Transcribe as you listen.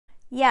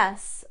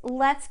Yes,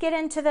 let's get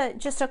into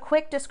just a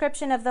quick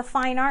description of the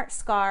fine art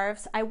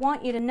scarves. I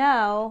want you to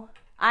know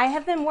I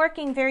have been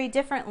working very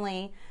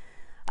differently.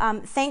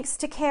 Thanks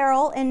to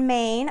Carol in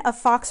Maine of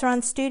Fox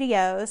Run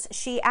Studios.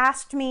 She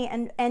asked me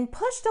and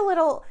pushed a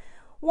little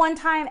one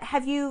time,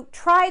 have you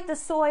tried the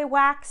soy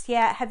wax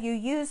yet? Have you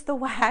used the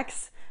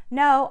wax?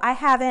 No, I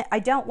haven't. I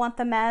don't want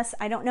the mess.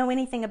 I don't know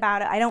anything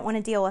about it. I don't want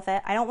to deal with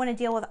it. I don't want to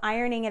deal with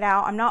ironing it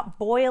out. I'm not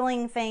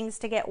boiling things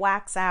to get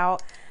wax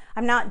out.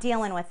 I'm not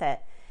dealing with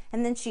it.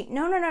 And then she,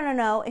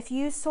 no. If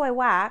you use soy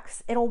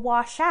wax, it'll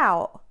wash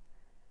out.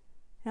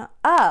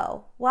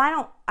 Oh,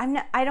 well,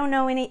 I don't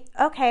know any.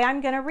 Okay, I'm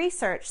going to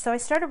research. So I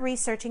started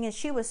researching, and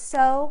she was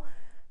so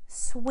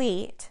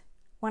sweet.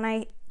 When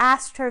I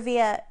asked her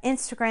via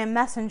Instagram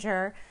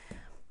Messenger,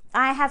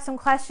 I have some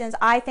questions.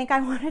 I think I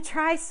want to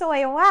try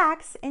soy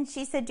wax. And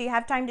she said, do you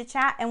have time to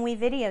chat? And we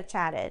video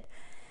chatted.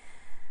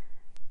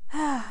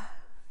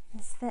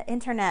 It's the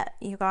internet,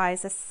 you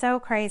guys. It's so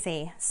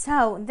crazy.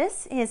 So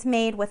this is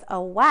made with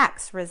a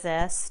wax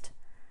resist.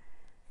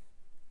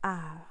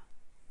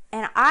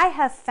 And I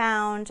have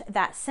found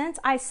that since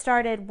I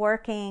started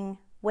working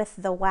with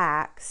the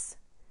wax,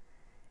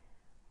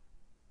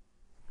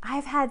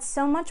 I've had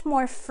so much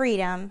more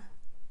freedom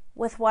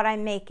with what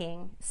I'm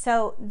making.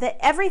 So that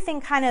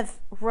everything kind of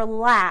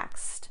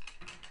relaxed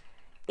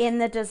in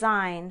the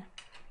design.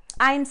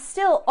 I'm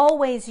still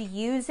always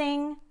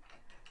using,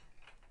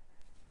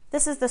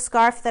 this is the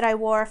scarf that I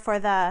wore for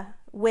the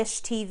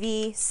Wish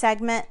TV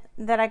segment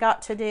that I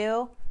got to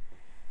do.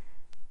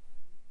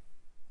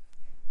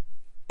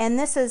 And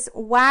this is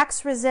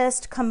wax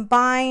resist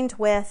combined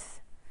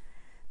with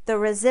the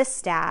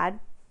Resistad.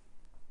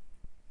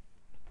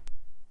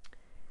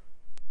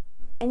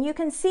 And you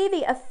can see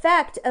the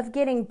effect of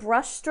getting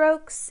brush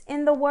strokes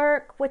in the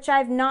work, which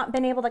I've not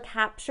been able to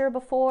capture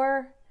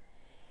before.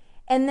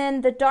 And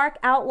then the dark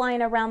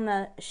outline around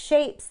the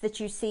shapes that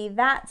you see,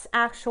 that's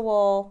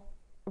actual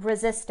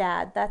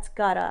Resistad, that's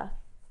Gutta.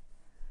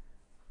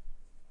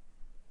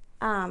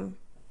 And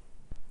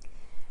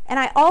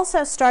I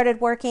also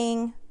started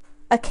working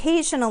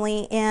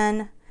occasionally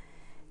in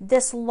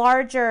this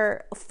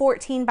larger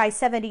 14 by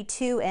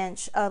 72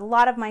 inch. A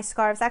lot of my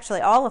scarves, actually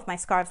all of my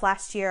scarves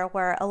last year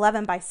were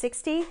 11 by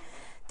 60.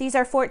 These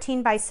are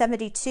 14 by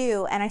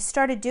 72, and I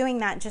started doing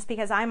that just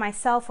because I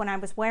myself, when I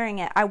was wearing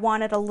it, I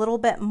wanted a little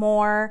bit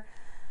more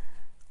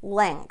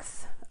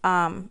length.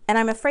 And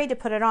I'm afraid to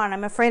put it on.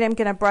 I'm afraid I'm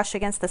going to brush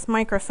against this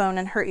microphone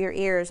and hurt your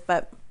ears,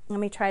 but let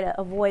me try to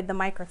avoid the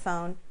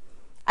microphone.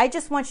 I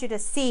just want you to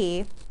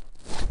see.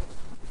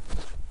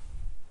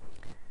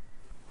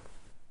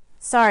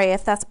 Sorry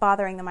if that's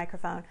bothering the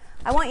microphone.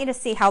 I want you to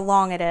see how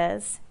long it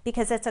is,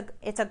 because it's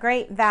a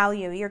great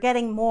value. You're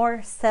getting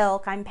more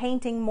silk. I'm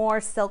painting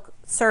more silk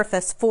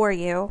surface for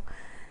you,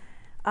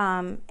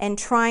 and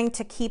trying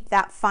to keep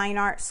that fine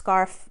art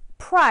scarf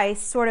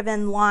price sort of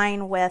in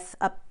line with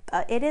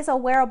it is a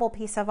wearable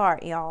piece of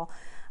art, y'all.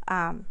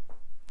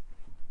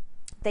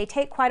 They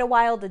take quite a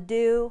while to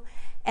do,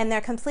 and they're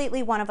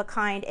completely one of a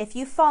kind. If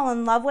you fall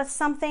in love with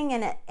something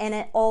and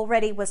it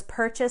already was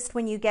purchased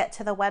when you get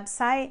to the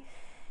website,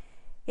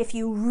 if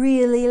you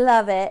really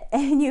love it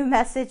and you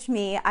message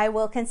me, I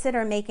will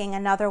consider making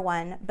another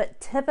one. But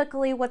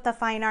typically with the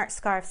fine art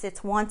scarves,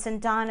 it's once and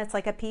done. It's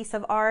like a piece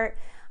of art.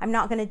 I'm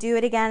not going to do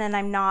it again, and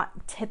I'm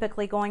not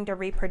typically going to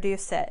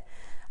reproduce it.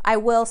 I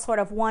will sort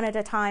of one at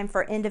a time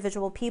for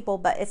individual people,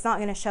 but it's not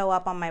going to show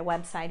up on my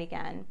website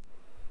again.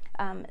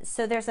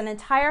 So there's an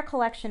entire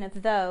collection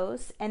of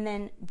those, and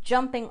then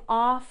jumping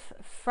off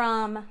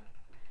from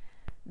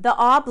the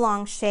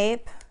oblong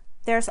shape,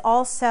 there's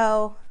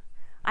also,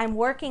 I'm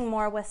working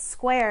more with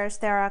squares.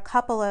 There are a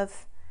couple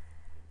of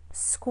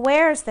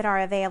squares that are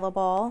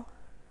available,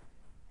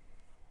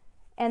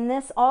 and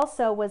this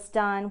also was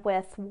done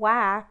with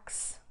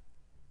wax,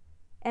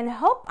 and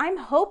I'm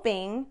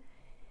hoping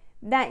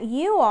that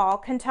you all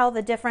can tell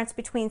the difference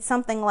between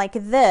something like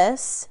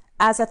this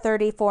as a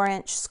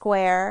 34-inch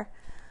square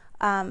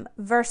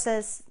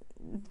versus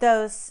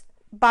those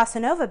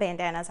Bossa Nova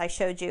bandanas I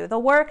showed you. The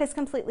work is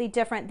completely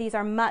different. These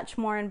are much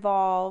more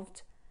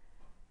involved.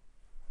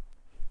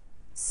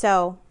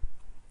 So,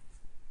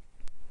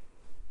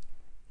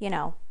 you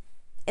know,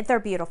 they're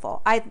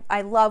beautiful.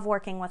 I love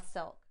working with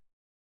silk.